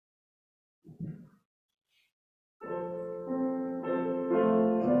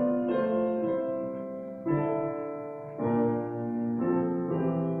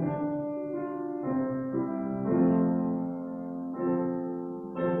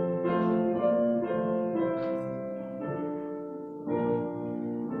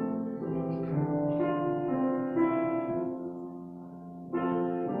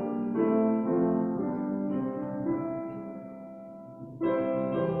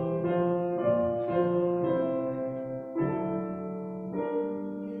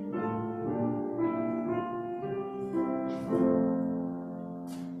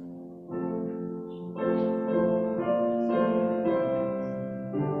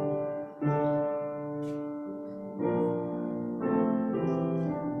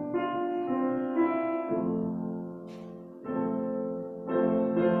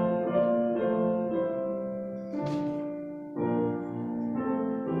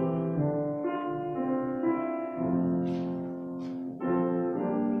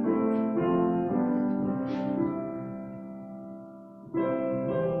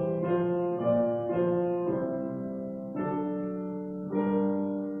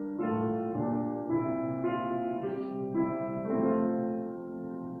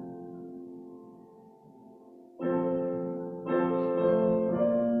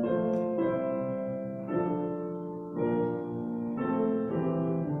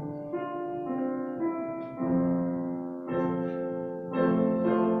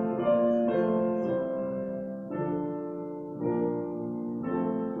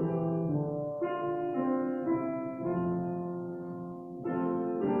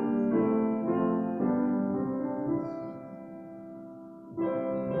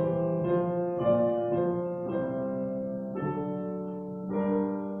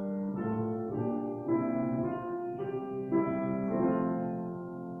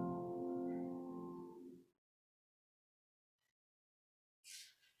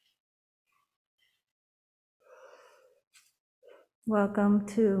Welcome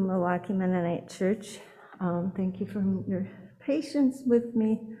to Milwaukee Mennonite Church. Thank you for your patience with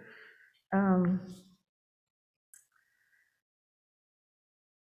me.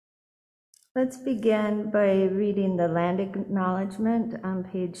 Let's begin by reading the land acknowledgement on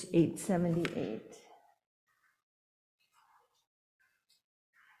page 878.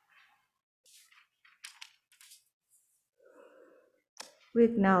 We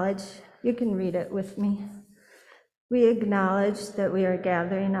acknowledge, you can read it with me. We acknowledge that we are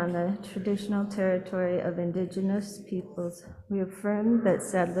gathering on the traditional territory of Indigenous peoples. We affirm that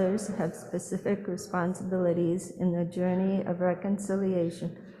settlers have specific responsibilities in the journey of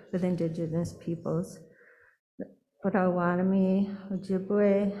reconciliation with Indigenous peoples. Potawatomi,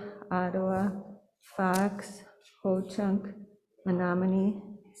 Ojibwe, Ottawa, Fox, Ho-Chunk, Menominee,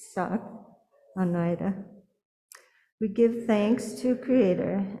 Sauk, Oneida. We give thanks to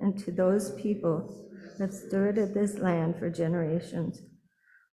Creator and to those people that stewarded this land for generations.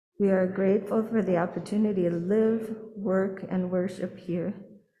 We are grateful for the opportunity to live, work, and worship here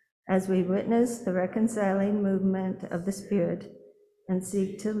as we witness the reconciling movement of the Spirit and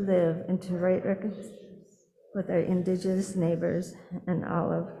seek to live into right reconciliation with our Indigenous neighbors and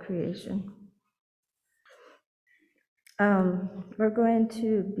all of creation. We're going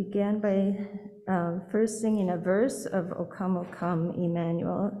to begin by first singing a verse of O Come, O Come,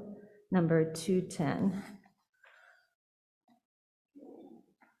 Emmanuel, number 210.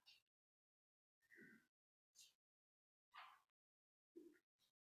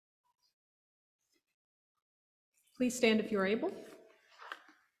 Please stand if you are able.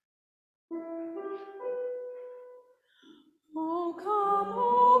 O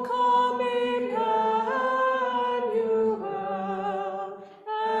come, Emmanuel,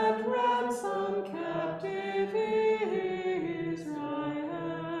 and ransom captive Israel,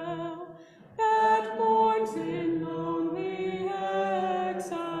 that mourns in lonely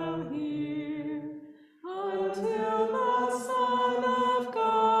exile here, until the Son of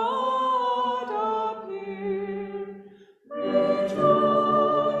God appear.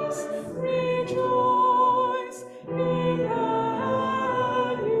 Rejoice, rejoice, Emmanuel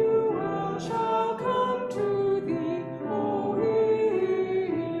shall come to thee, O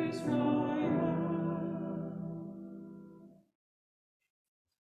Israel.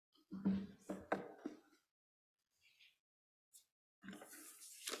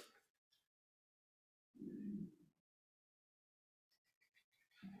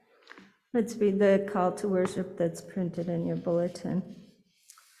 Let's read the call to worship that's printed in your bulletin.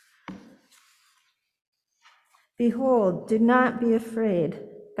 Behold, do not be afraid.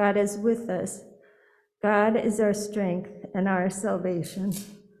 God is with us. God is our strength and our salvation.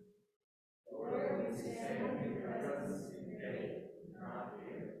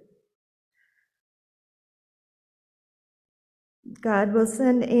 God will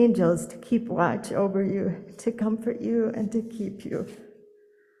send angels to keep watch over you, to comfort you, and to keep you.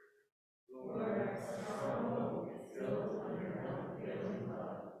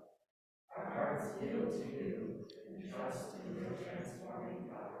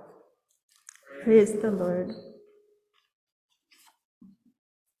 Praise the Lord.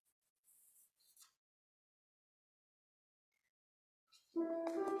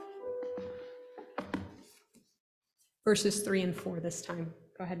 Verses 3 and 4 this time.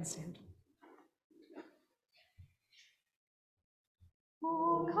 Go ahead and stand.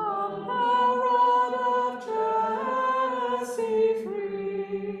 O come, thou rod of Jesse,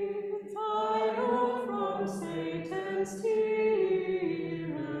 free thy own from Satan's tyranny.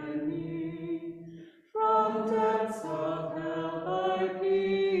 From depths of hell thy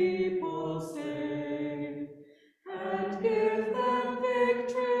people save, and give them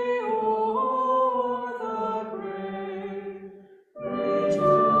victory o'er the grave.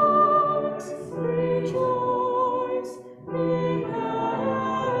 Rejoice, rejoice, Emmanuel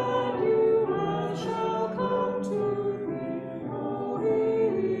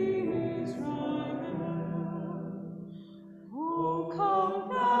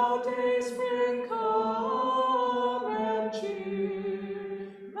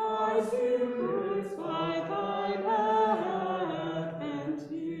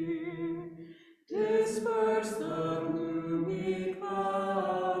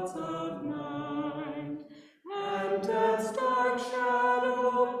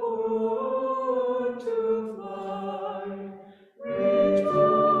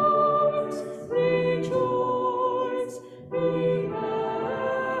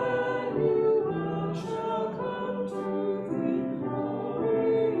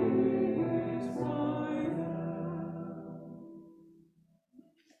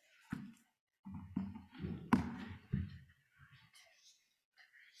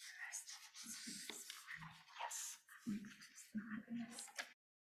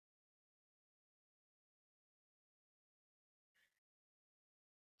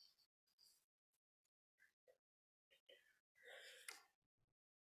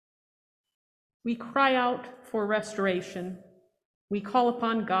We cry out for restoration. We call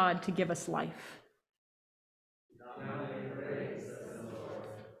upon God to give us life.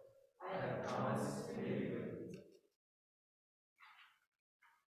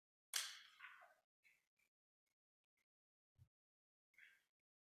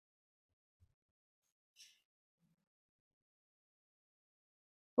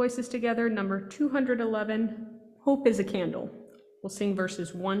 Voices together, number 211, Hope is a Candle. We'll sing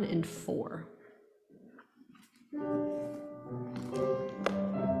verses 1 and 4.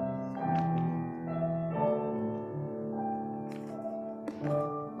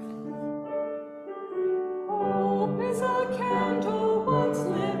 Hope is a candle once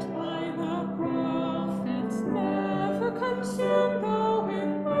lit by the prophets, never consumed though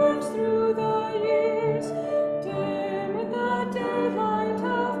it burns through the years, dim in the daylight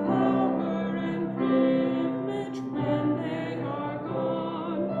of power and privilege. When they are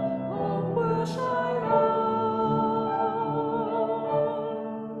gone, hope will shine on.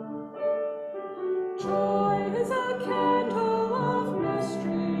 Joy is a candle of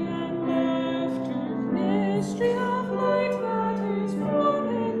mystery and laughter, mystery of light that is born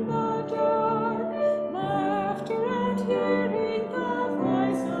in the dark, laughter and hearing the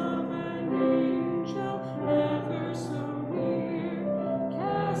voice of an angel ever so near,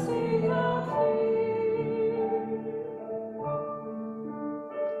 casting out fear.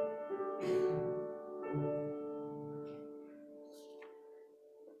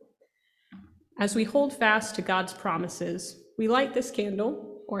 As we hold fast to God's promises, we light this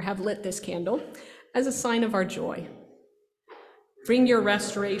candle, or have lit this candle, as a sign of our joy. Bring your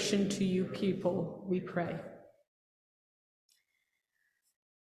restoration to you, people, we pray.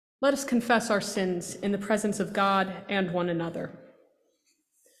 Let us confess our sins in the presence of God and one another.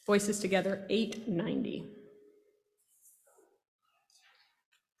 Voices together, 890.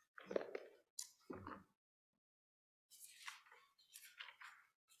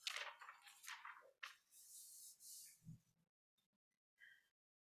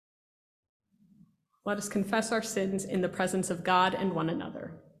 Let us confess our sins in the presence of God and one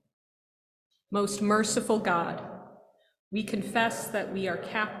another. Most merciful God, we confess that we are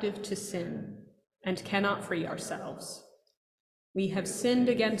captive to sin and cannot free ourselves. We have sinned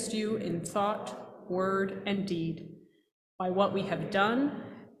against you in thought, word, and deed, by what we have done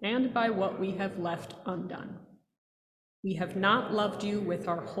and by what we have left undone. We have not loved you with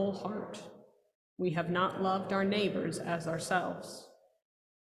our whole heart. We have not loved our neighbors as ourselves.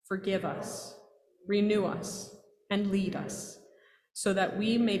 Forgive us, renew us, and lead us, so that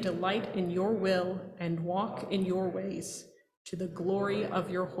we may delight in your will and walk in your ways, to the glory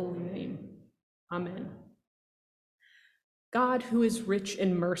of your holy name. Amen. God, who is rich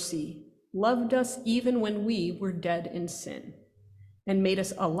in mercy, loved us even when we were dead in sin, and made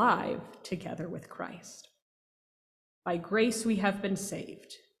us alive together with Christ. By grace we have been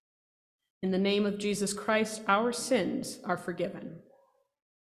saved. In the name of Jesus Christ, our sins are forgiven.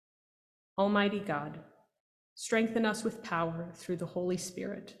 Almighty God, strengthen us with power through the Holy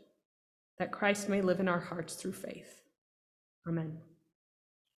Spirit, that Christ may live in our hearts through faith. Amen.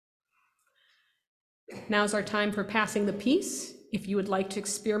 Now's our time for passing the peace. If you would like to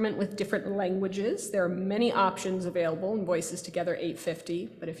experiment with different languages, there are many options available in Voices Together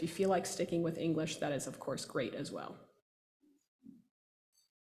 850, but if you feel like sticking with English, that is of course great as well.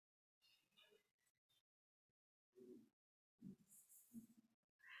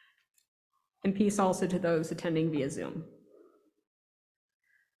 And peace also to those attending via Zoom.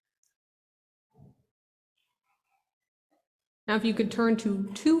 Now, if you could turn to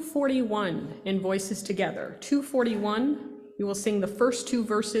 241 in Voices Together. 241, we will sing the first two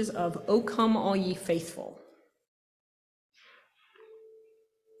verses of O Come All Ye Faithful.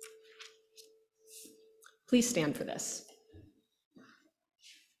 Please stand for this.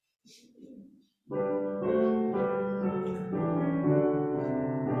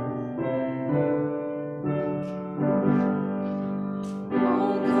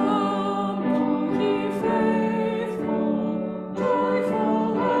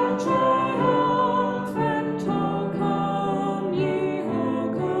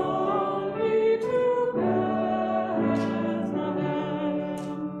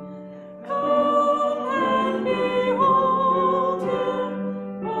 Come and behold.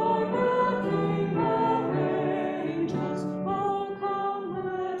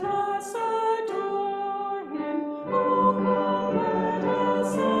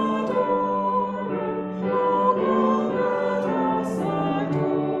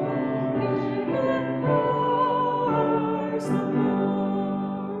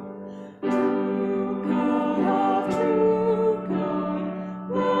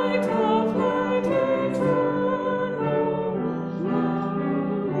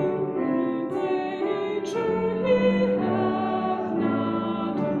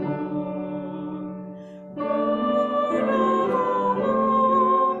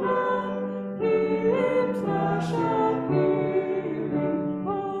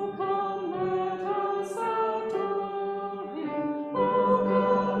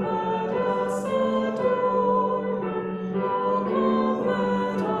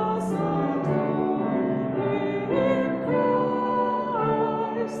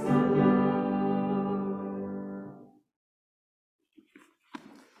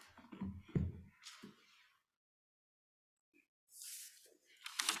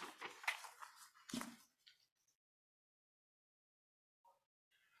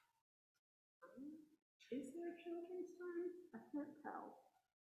 Is there children's time? I can't tell.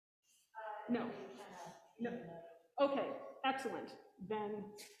 No. No. Okay, excellent. Then,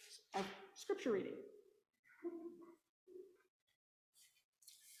 scripture reading.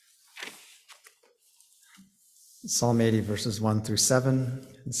 Psalm 80, verses 1 through 7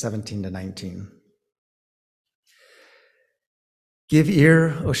 and 17 to 19. Give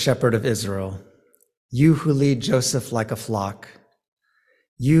ear, O shepherd of Israel, you who lead Joseph like a flock.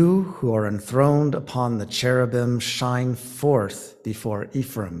 You who are enthroned upon the cherubim, shine forth before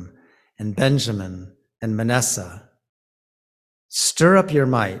Ephraim and Benjamin and Manasseh. Stir up your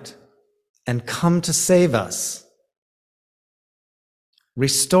might and come to save us.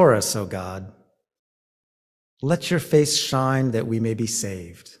 Restore us, O God. Let your face shine that we may be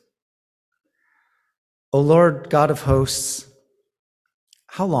saved. O Lord God of hosts,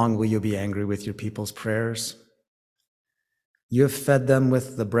 how long will you be angry with your people's prayers? You have fed them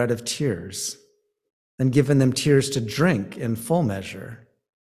with the bread of tears and given them tears to drink in full measure.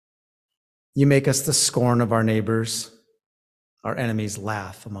 You make us the scorn of our neighbors. Our enemies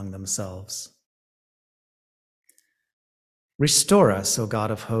laugh among themselves. Restore us, O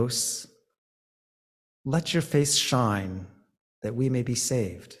God of hosts. Let your face shine that we may be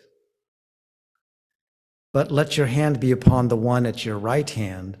saved. But let your hand be upon the one at your right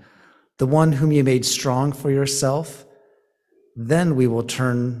hand, the one whom you made strong for yourself. Then we will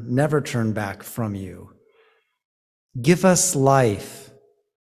never turn back from you. Give us life,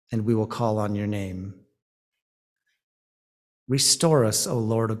 and we will call on your name. Restore us, O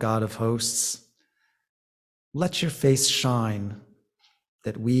Lord, O God of hosts. Let your face shine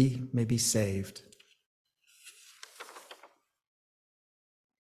that we may be saved.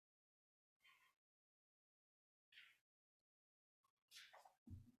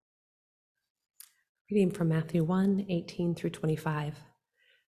 Reading from Matthew 1, 18 through 25.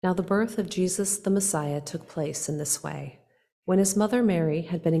 Now the birth of Jesus the Messiah took place in this way. When his mother Mary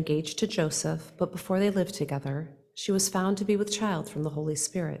had been engaged to Joseph, but before they lived together, she was found to be with child from the Holy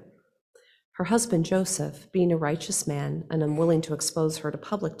Spirit. Her husband Joseph, being a righteous man and unwilling to expose her to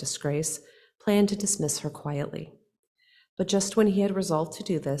public disgrace, planned to dismiss her quietly. But just when he had resolved to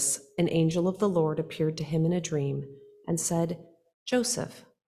do this, an angel of the Lord appeared to him in a dream and said, Joseph,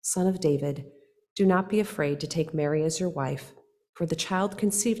 son of David, do not be afraid to take Mary as your wife, for the child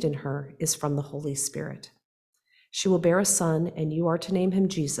conceived in her is from the Holy Spirit. She will bear a son, and you are to name him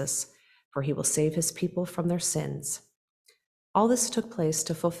Jesus, for he will save his people from their sins. All this took place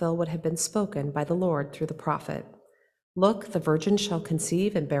to fulfill what had been spoken by the Lord through the prophet. Look, the virgin shall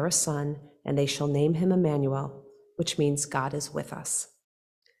conceive and bear a son, and they shall name him Emmanuel, which means God is with us.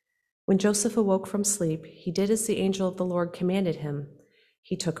 When Joseph awoke from sleep, he did as the angel of the Lord commanded him.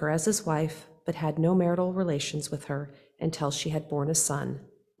 He took her as his wife, but had no marital relations with her until she had borne a son,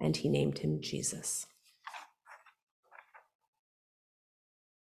 and he named him Jesus.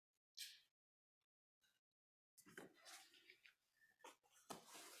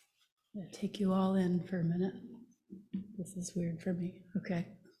 I'm gonna take you all in for a minute. This is weird for me. Okay.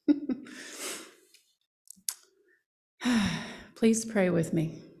 Please pray with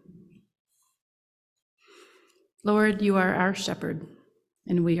me. Lord, you are our shepherd,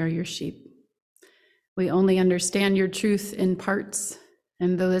 and we are your sheep. We only understand your truth in parts,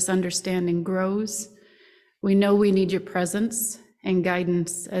 and though this understanding grows, we know we need your presence and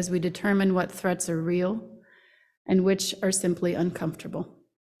guidance as we determine what threats are real and which are simply uncomfortable.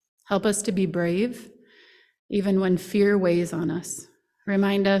 Help us to be brave, even when fear weighs on us.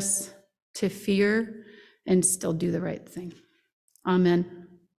 Remind us to fear and still do the right thing. Amen.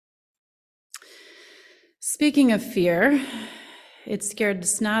 Speaking of fear, it scared the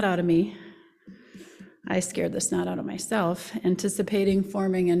snot out of me. I scared the snot out of myself, anticipating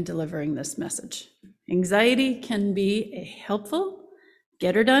forming and delivering this message. Anxiety can be a helpful,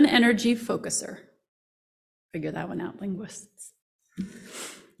 get-her-done energy focuser. Figure that one out, linguists.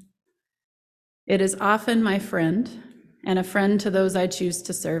 It is often my friend, and a friend to those I choose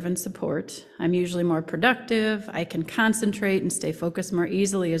to serve and support. I'm usually more productive, I can concentrate and stay focused more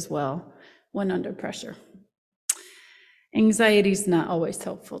easily as well when under pressure. Anxiety is not always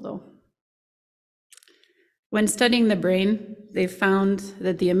helpful, though. When studying the brain, they found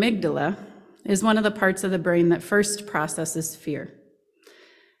that the amygdala is one of the parts of the brain that first processes fear.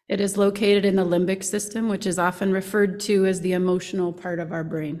 It is located in the limbic system, which is often referred to as the emotional part of our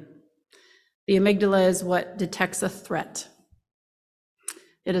brain. The amygdala is what detects a threat.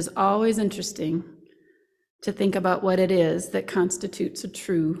 It is always interesting to think about what it is that constitutes a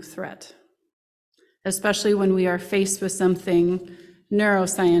true threat, especially when we are faced with something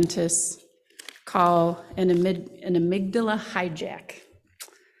neuroscientists call an amygdala hijack.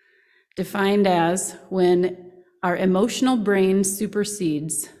 defined as when our emotional brain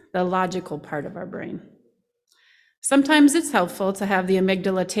supersedes the logical part of our brain. Sometimes it's helpful to have the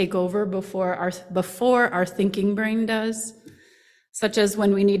amygdala take over before our thinking brain does, such as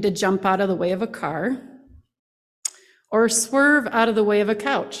when we need to jump out of the way of a car or swerve out of the way of a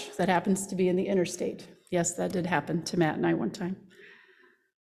couch that happens to be in the interstate. Yes, that did happen to Matt and I one time.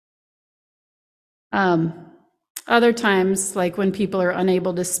 Other times, like when people are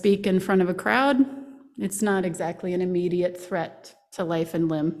unable to speak in front of a crowd, it's not exactly an immediate threat to life and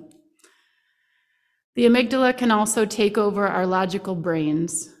limb. The amygdala can also take over our logical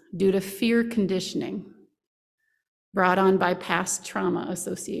brains due to fear conditioning brought on by past trauma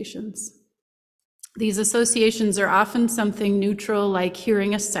associations. These associations are often something neutral, like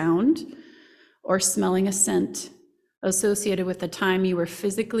hearing a sound or smelling a scent associated with the time you were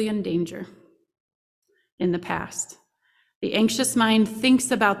physically in danger in the past. The anxious mind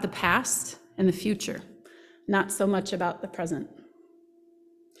thinks about the past and the future, not so much about the present.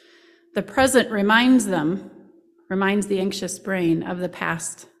 The present reminds the anxious brain of the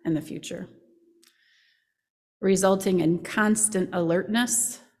past and the future, resulting in constant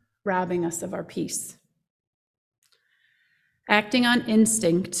alertness, robbing us of our peace. Acting on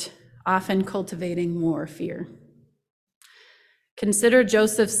instinct, often cultivating more fear. Consider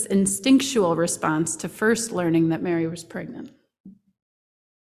Joseph's instinctual response to first learning that Mary was pregnant.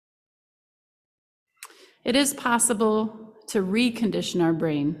 It is possible to recondition our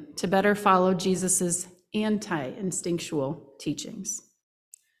brain to better follow Jesus's anti-instinctual teachings.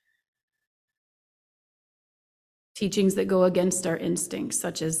 Teachings that go against our instincts,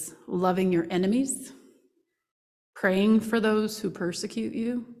 such as loving your enemies, praying for those who persecute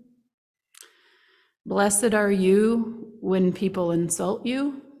you. Blessed are you when people insult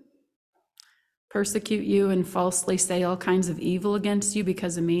you, persecute you, and falsely say all kinds of evil against you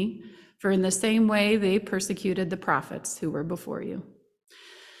because of me. For in the same way they persecuted the prophets who were before you.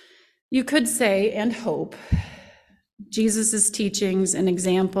 You could say and hope Jesus' teachings and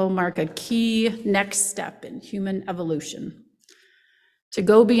example mark a key next step in human evolution, to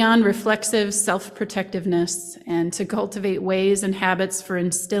go beyond reflexive self-protectiveness and to cultivate ways and habits for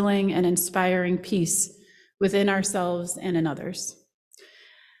instilling and inspiring peace within ourselves and in others.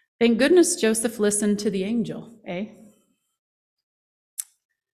 Thank goodness Joseph listened to the angel, eh?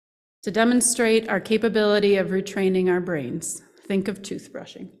 To demonstrate our capability of retraining our brains, think of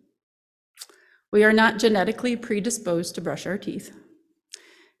toothbrushing. We are not genetically predisposed to brush our teeth.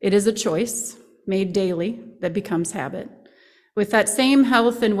 It is a choice made daily that becomes habit. With that same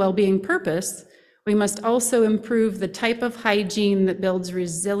health and well-being purpose, we must also improve the type of hygiene that builds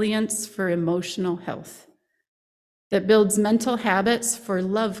resilience for emotional health, that builds mental habits for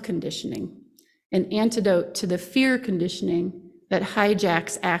love conditioning, an antidote to the fear conditioning that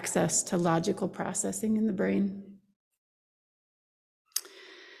hijacks access to logical processing in the brain.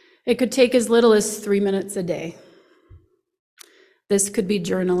 It could take as little as 3 minutes a day. This could be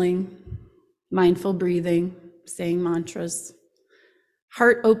journaling, mindful breathing, saying mantras,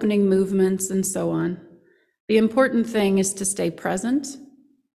 heart-opening movements, and so on. The important thing is to stay present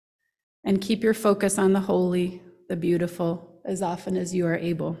and keep your focus on the holy, the beautiful, as often as you are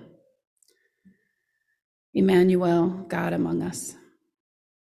able. Emmanuel, God among us.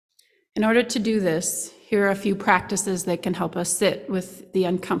 In order to do this, here are a few practices that can help us sit with the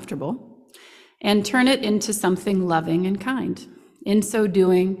uncomfortable and turn it into something loving and kind. In so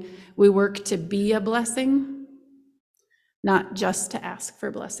doing, we work to be a blessing, not just to ask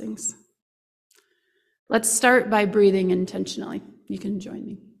for blessings. Let's start by breathing intentionally. You can join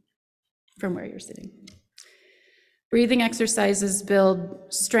me from where you're sitting. Breathing exercises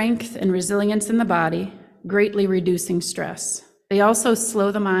build strength and resilience in the body, greatly reducing stress. They also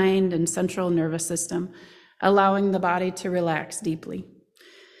slow the mind and central nervous system, allowing the body to relax deeply.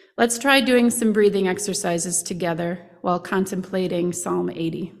 Let's try doing some breathing exercises together while contemplating Psalm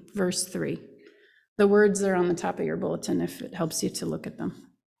 80, verse 3. The words are on the top of your bulletin if it helps you to look at them.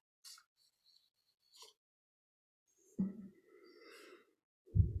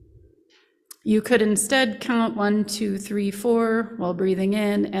 You could instead count 1, 2, 3, 4 while breathing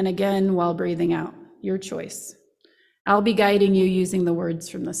in and again while breathing out. Your choice. I'll be guiding you using the words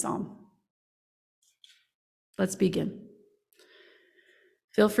from the psalm. Let's begin.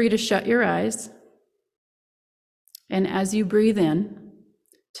 Feel free to shut your eyes. And as you breathe in,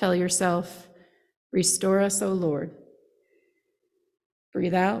 tell yourself, "Restore us, O Lord."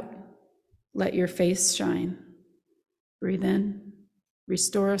 Breathe out, let your face shine. Breathe in,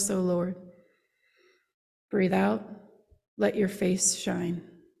 "Restore us, O Lord." Breathe out, let your face shine.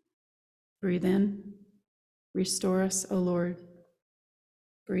 Breathe in, "Restore us, O Lord."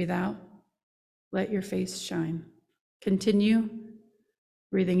 Breathe out, let your face shine. Continue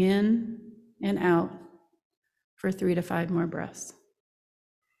breathing in and out for 3 to 5 more breaths.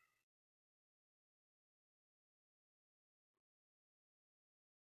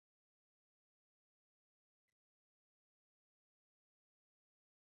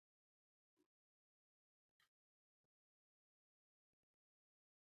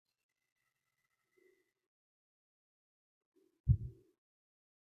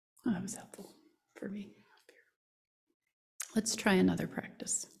 Oh, that was helpful for me. Let's try another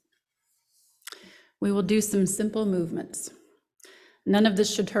practice. We will do some simple movements. None of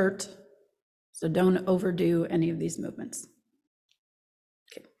this should hurt, so don't overdo any of these movements.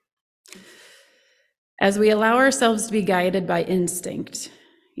 Okay. As we allow ourselves to be guided by instinct,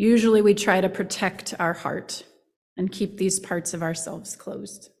 usually we try to protect our heart and keep these parts of ourselves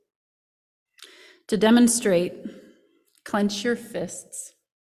closed. To demonstrate, clench your fists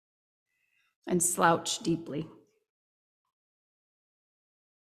and slouch deeply.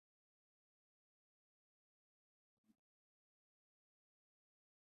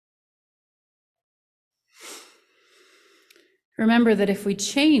 Remember that if we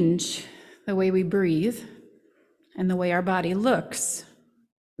change the way we breathe and the way our body looks,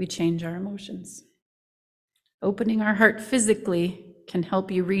 we change our emotions. Opening our heart physically can help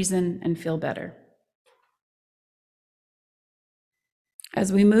you reason and feel better.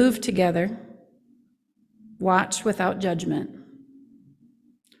 As we move together, watch without judgment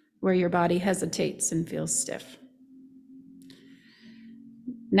where your body hesitates and feels stiff.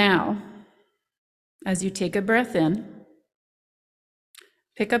 Now, as you take a breath in,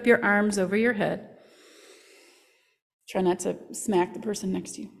 pick up your arms over your head. Try not to smack the person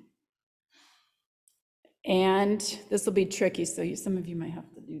next to you. And this will be tricky, so some of you might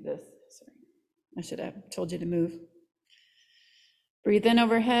have to do this. Sorry, I should have told you to move. Breathe in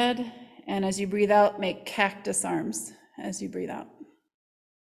overhead, and as you breathe out, make cactus arms as you breathe out.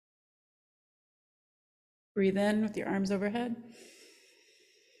 Breathe in with your arms overhead.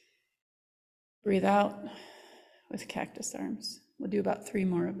 Breathe out with cactus arms. We'll do about 3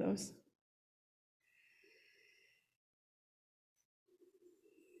 more of those.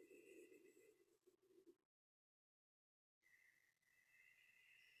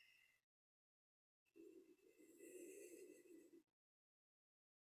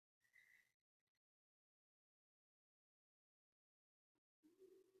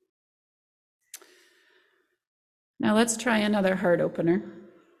 Now let's try another heart opener.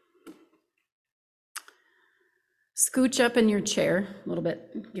 Scooch up in your chair a little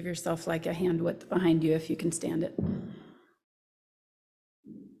bit. Give yourself like a hand width behind you if you can stand it.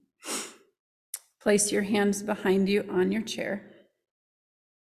 Place your hands behind you on your chair.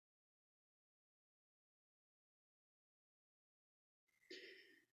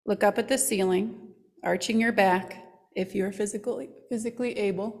 Look up at the ceiling, arching your back if you're physically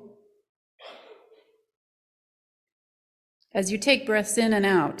able. As you take breaths in and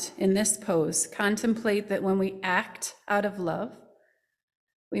out in this pose, contemplate that when we act out of love,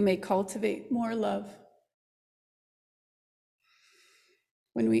 we may cultivate more love.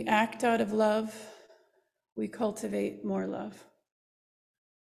 When we act out of love, we cultivate more love.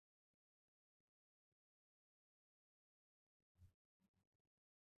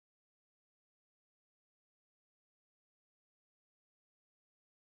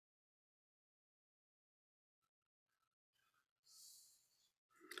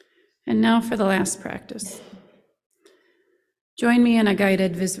 And now for the last practice. Join me in a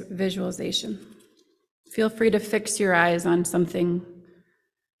guided visualization. Feel free to fix your eyes on something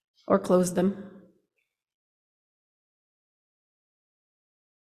or close them.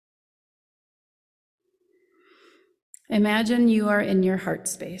 Imagine you are in your heart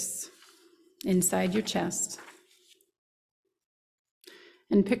space, inside your chest,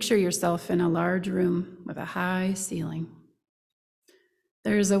 and picture yourself in a large room with a high ceiling.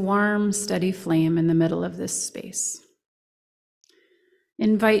 There is a warm, steady flame in the middle of this space.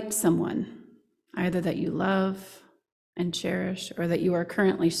 Invite someone, either that you love and cherish or that you are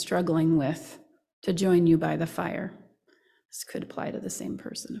currently struggling with, to join you by the fire. This could apply to the same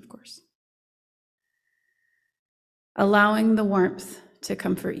person, of course. Allowing the warmth to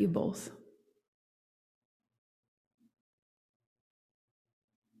comfort you both.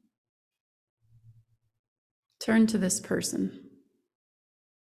 Turn to this person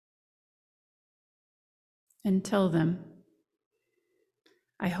and tell them,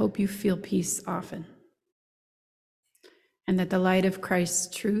 I hope you feel peace often, and that the light of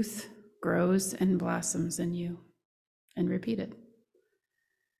Christ's truth grows and blossoms in you. And repeat it.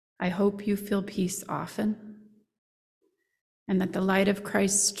 I hope you feel peace often, and that the light of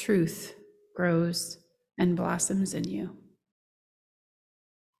Christ's truth grows, and blossoms in you.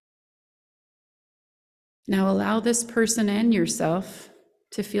 Now allow this person and yourself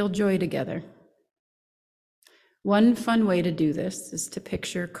to feel joy together. One fun way to do this is to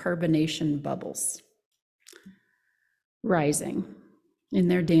picture carbonation bubbles rising in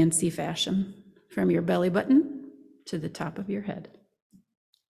their dancey fashion from your belly button to the top of your head.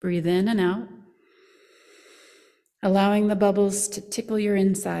 Breathe in and out, allowing the bubbles to tickle your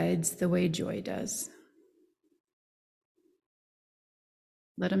insides the way joy does.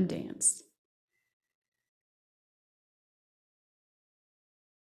 Let them dance.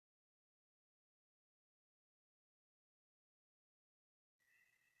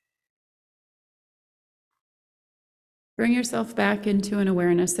 Bring yourself back into an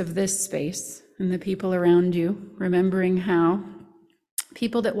awareness of this space and the people around you, remembering how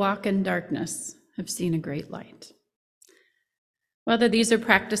people that walk in darkness have seen a great light. Whether these are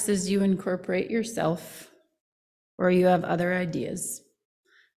practices you incorporate yourself or you have other ideas,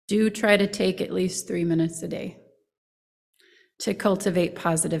 do try to take at least 3 minutes a day to cultivate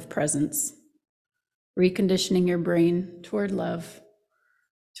positive presence, reconditioning your brain toward love,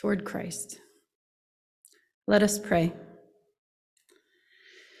 toward Christ. Let us pray.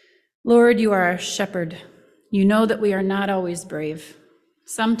 Lord, you are our shepherd. You know that we are not always brave.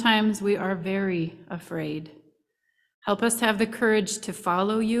 Sometimes we are very afraid. Help us have the courage to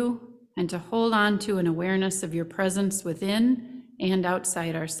follow you and to hold on to an awareness of your presence within and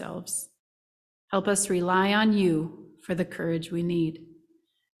outside ourselves. Help us rely on you for the courage we need.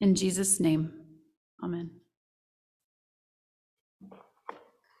 In Jesus' name, amen.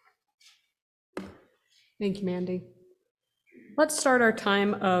 Thank you, Mandy. Let's start our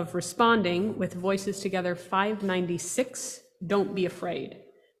time of responding with Voices Together 596, Don't Be Afraid.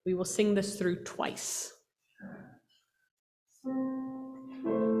 We will sing this through twice.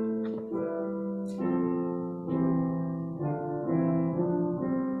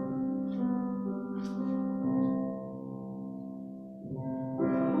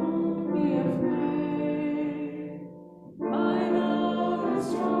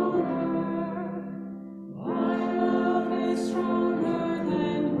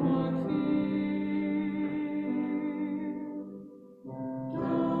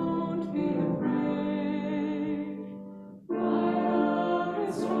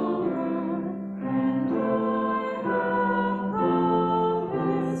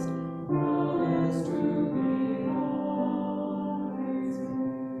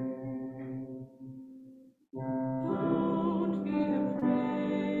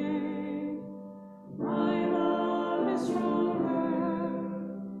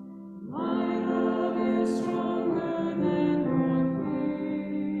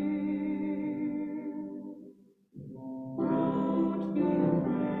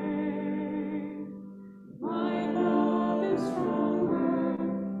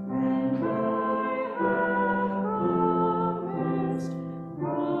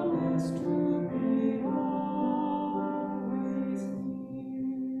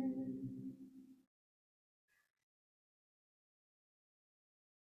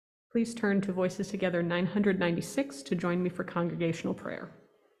 Please turn to Voices Together 996 to join me for congregational prayer.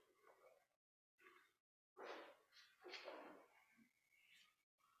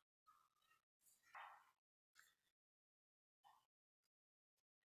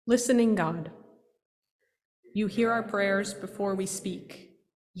 Listening God, you hear our prayers before we speak,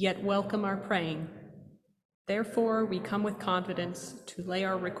 yet welcome our praying. Therefore, we come with confidence to lay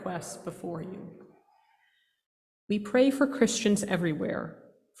our requests before you. We pray for Christians everywhere,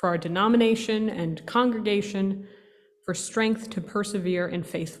 for our denomination and congregation, for strength to persevere in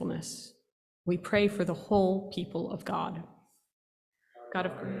faithfulness. We pray for the whole people of God. God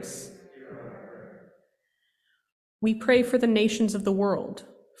of grace. We pray for the nations of the world,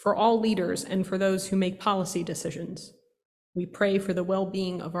 for all leaders and for those who make policy decisions. We pray for the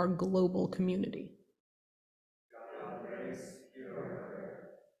well-being of our global community.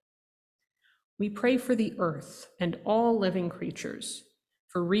 We pray for the earth and all living creatures,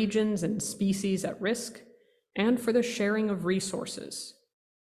 for regions and species at risk, and for the sharing of resources.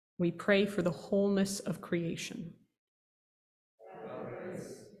 We pray for the wholeness of creation.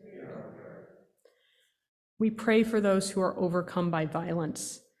 We pray for those who are overcome by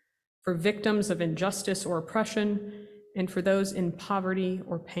violence, for victims of injustice or oppression, and for those in poverty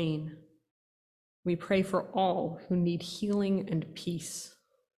or pain. We pray for all who need healing and peace.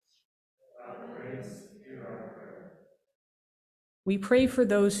 We pray for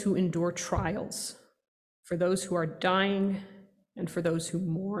those who endure trials, for those who are dying, and for those who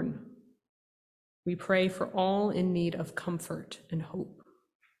mourn. We pray for all in need of comfort and hope.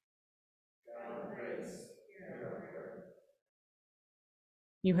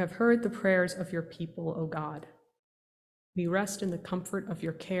 You have heard the prayers of your people, O God. We rest in the comfort of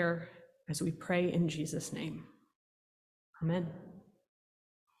your care as we pray in Jesus' name. Amen.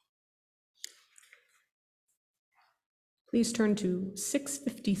 Please turn to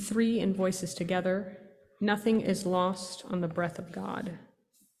 653 in Voices Together. Nothing is lost on the breath of God.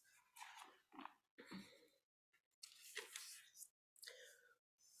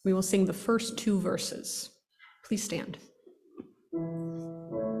 We will sing the first two verses. Please stand.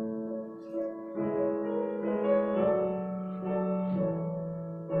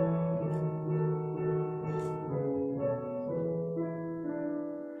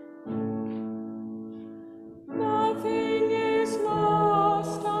 Nothing is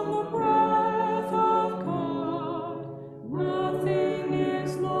lost on the breath of God. Nothing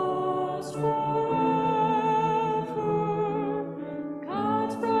is lost forever.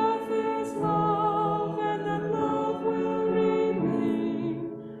 God's breath is love, and that love will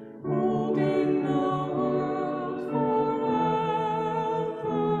remain, holding the world forever.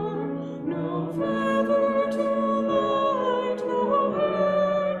 No feather to light, no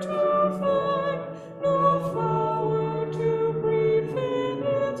air to find, no flower to breathe in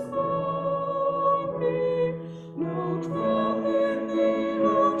its glory, no drop in the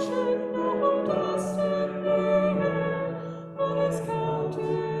ocean, no dust in the air, but is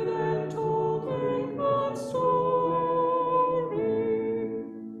counted and told in God's story.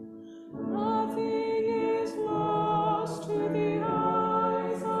 Nothing is lost to the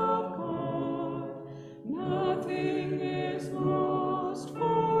eyes of God. Nothing is lost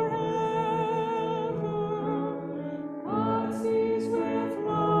forever. God sees with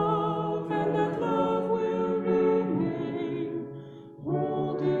love, and that love will remain,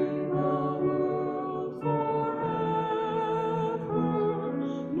 holding the world forever.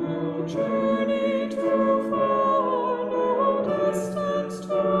 No journey too far, no distance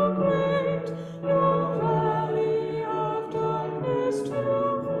too great, no valley of darkness too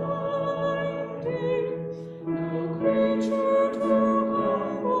winding, no creature too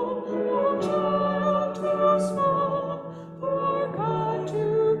humble, no child too small, for God to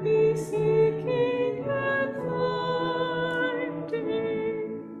be seeking and finding.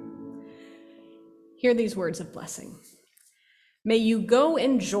 Hear these words of blessing. May you go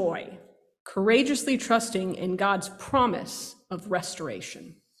in joy, courageously trusting in God's promise of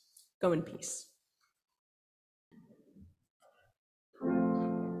restoration. Go in peace. I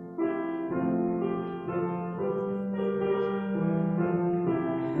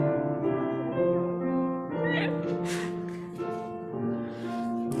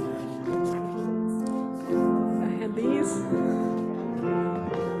had these.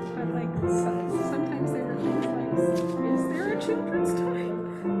 I like sometimes there are things like, is there a children's toy?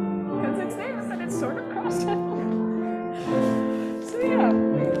 Because it's there, but it's sort of crossed out. So yeah.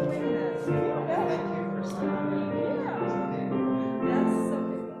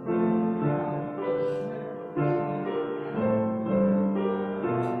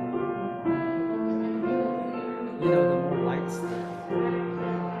 You know, the more lights it's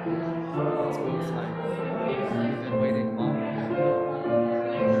both like you've been waiting long.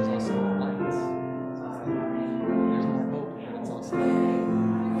 There's also more lights. So it's like, there's more hope, but it's also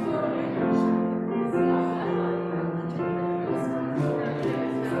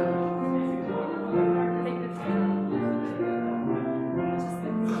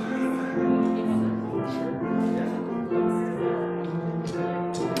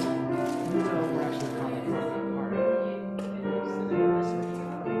we're actually kind of part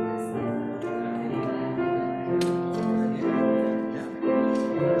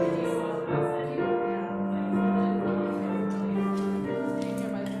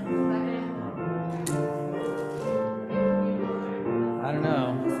I don't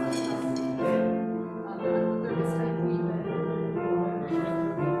know.